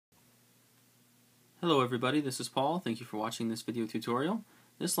Hello everybody, this is Paul. Thank you for watching this video tutorial.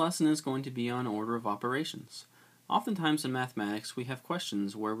 This lesson is going to be on order of operations. Oftentimes in mathematics we have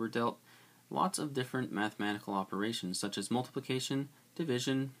questions where we're dealt lots of different mathematical operations such as multiplication,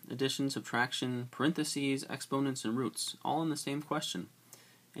 division, addition, subtraction, parentheses, exponents, and roots, all in the same question.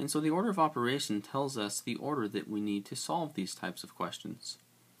 And so the order of operation tells us the order that we need to solve these types of questions.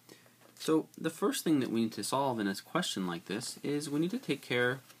 So the first thing that we need to solve in a question like this is we need to take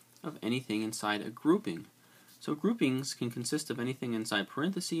care of anything inside a grouping. So groupings can consist of anything inside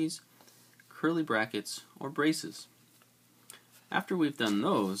parentheses, curly brackets, or braces. After we've done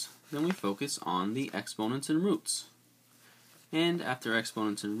those, then we focus on the exponents and roots. And after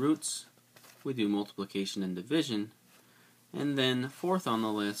exponents and roots, we do multiplication and division. And then fourth on the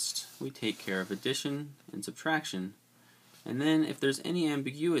list, we take care of addition and subtraction. And then if there's any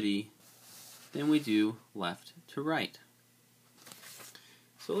ambiguity, then we do left to right.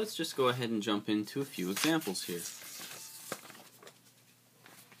 So let's just go ahead and jump into a few examples here.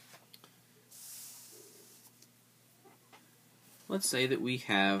 Let's say that we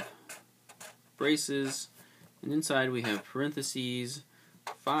have braces, and inside we have parentheses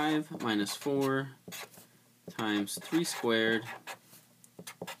 5 minus 4 times 3 squared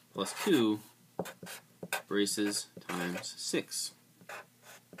plus 2 braces times 6.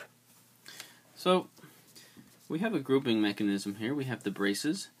 So we have a grouping mechanism here. We have the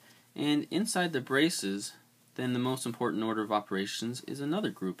braces, and inside the braces, then the most important order of operations is another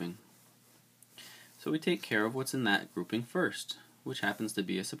grouping. So we take care of what's in that grouping first, which happens to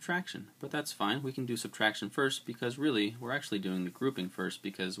be a subtraction. But that's fine, we can do subtraction first because really we're actually doing the grouping first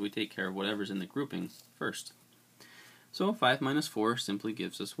because we take care of whatever's in the grouping first. So 5 minus 4 simply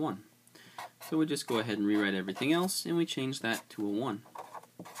gives us 1. So we just go ahead and rewrite everything else and we change that to a 1.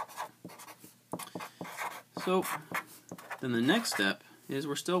 So then the next step is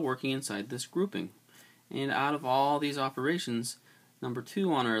we're still working inside this grouping. And out of all these operations, number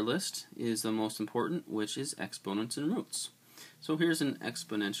 2 on our list is the most important, which is exponents and roots. So here's an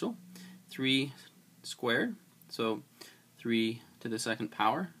exponential, 3 squared, so 3 to the second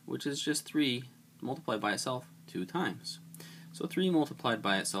power, which is just 3 multiplied by itself 2 times. So 3 multiplied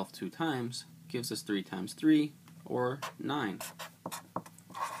by itself 2 times gives us 3 times 3, or 9.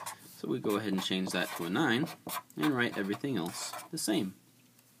 So we go ahead and change that to a 9 and write everything else the same.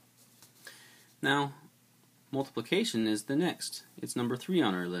 Now, multiplication is the next. It's number 3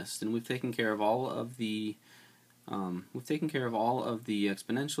 on our list, and we've taken care of all of the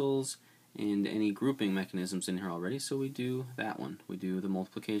exponentials and any grouping mechanisms in here already. So we do that one. We do the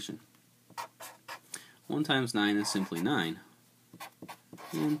multiplication. 1 times 9 is simply 9,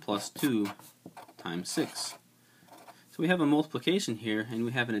 and plus 2 times 6. So we have a multiplication here and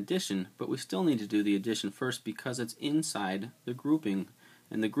we have an addition, but we still need to do the addition first because it's inside the grouping,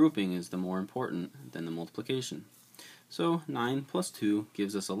 and the grouping is the more important than the multiplication. So 9 plus 2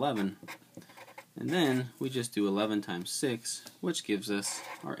 gives us 11, and then we just do 11 times 6, which gives us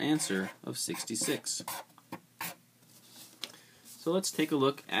our answer of 66. So let's take a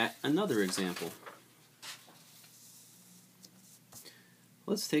look at another example.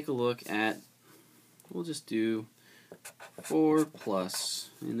 Let's take a look at, we'll just do 4 plus,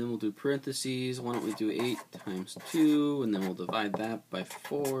 and then we'll do parentheses. Why don't we do 8 times 2, and then we'll divide that by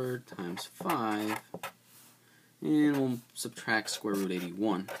 4 times 5, and we'll subtract square root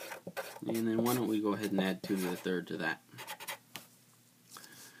 81. And then why don't we go ahead and add 2 to the third to that.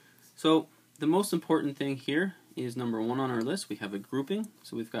 So the most important thing here is number 1 on our list. We have a grouping,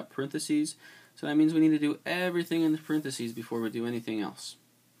 so we've got parentheses. So that means we need to do everything in the parentheses before we do anything else.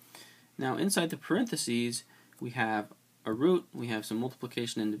 Now inside the parentheses, we have a root, we have some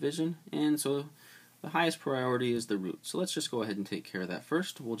multiplication and division, and so the highest priority is the root. So let's just go ahead and take care of that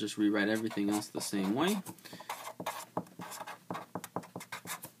first. We'll just rewrite everything else the same way.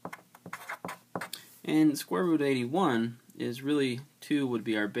 And square root 81 is really 2 would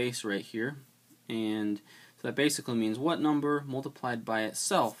be our base right here, and so that basically means what number multiplied by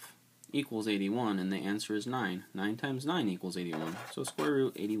itself equals 81, and the answer is 9. 9 times 9 equals 81, so square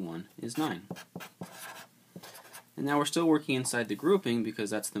root 81 is 9. And now we're still working inside the grouping because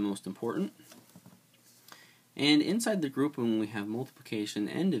that's the most important. And inside the grouping we have multiplication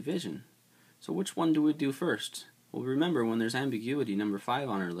and division. So which one do we do first? Well, remember when there's ambiguity, number 5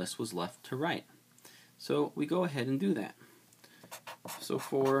 on our list was left to right. So we go ahead and do that. So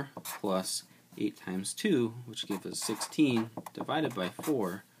 4 plus 8 times 2, which gives us 16, divided by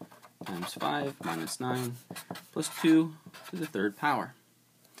 4 times 5 minus 9, plus 2 to the third power.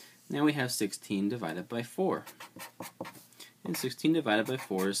 Now we have 16 divided by 4. And 16 divided by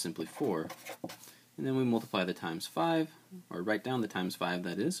 4 is simply 4. And then we multiply the times 5, or write down the times 5,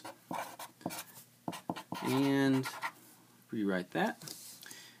 that is. and rewrite that.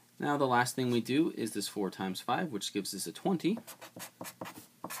 Now the last thing we do is this 4 times 5, which gives us a 20.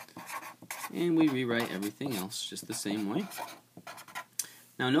 And we rewrite everything else just the same way.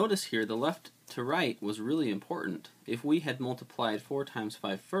 Now notice here, the left to right was really important. If we had multiplied 4 times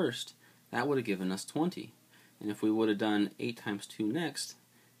 5 first, that would have given us 20. And if we would have done 8 times 2 next,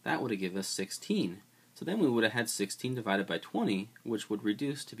 that would have given us 16. So then we would have had 16 divided by 20, which would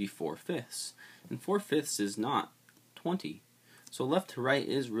reduce to be 4/5. And 4/5 is not 20. So left to right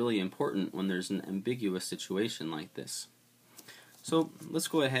is really important when there's an ambiguous situation like this. So let's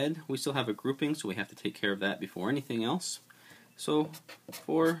go ahead. We still have a grouping, so we have to take care of that before anything else. So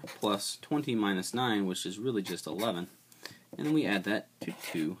 4 plus 20 minus 9, which is really just 11. And then we add that to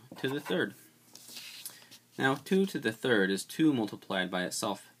 2 to the third. Now 2 to the third is 2 multiplied by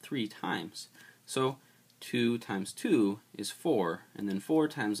itself 3 times. So 2 times 2 is 4, and then 4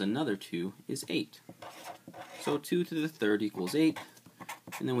 times another 2 is 8. So 2 to the third equals 8,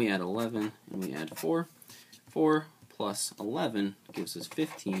 and then we add 11, and we add 4. 4 plus 11 gives us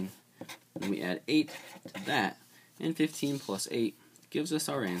 15, and we add 8 to that, and 15 plus 8 gives us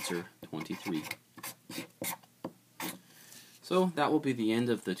our answer, 23. So that will be the end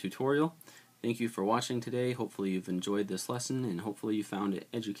of the tutorial. Thank you for watching today. Hopefully you've enjoyed this lesson, and hopefully you found it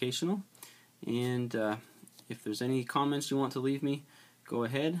educational. And if there's any comments you want to leave me, go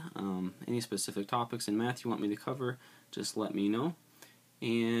ahead. Any specific topics in math you want me to cover, just let me know.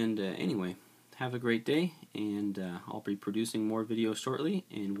 And anyway, have a great day, and I'll be producing more videos shortly,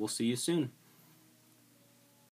 and we'll see you soon.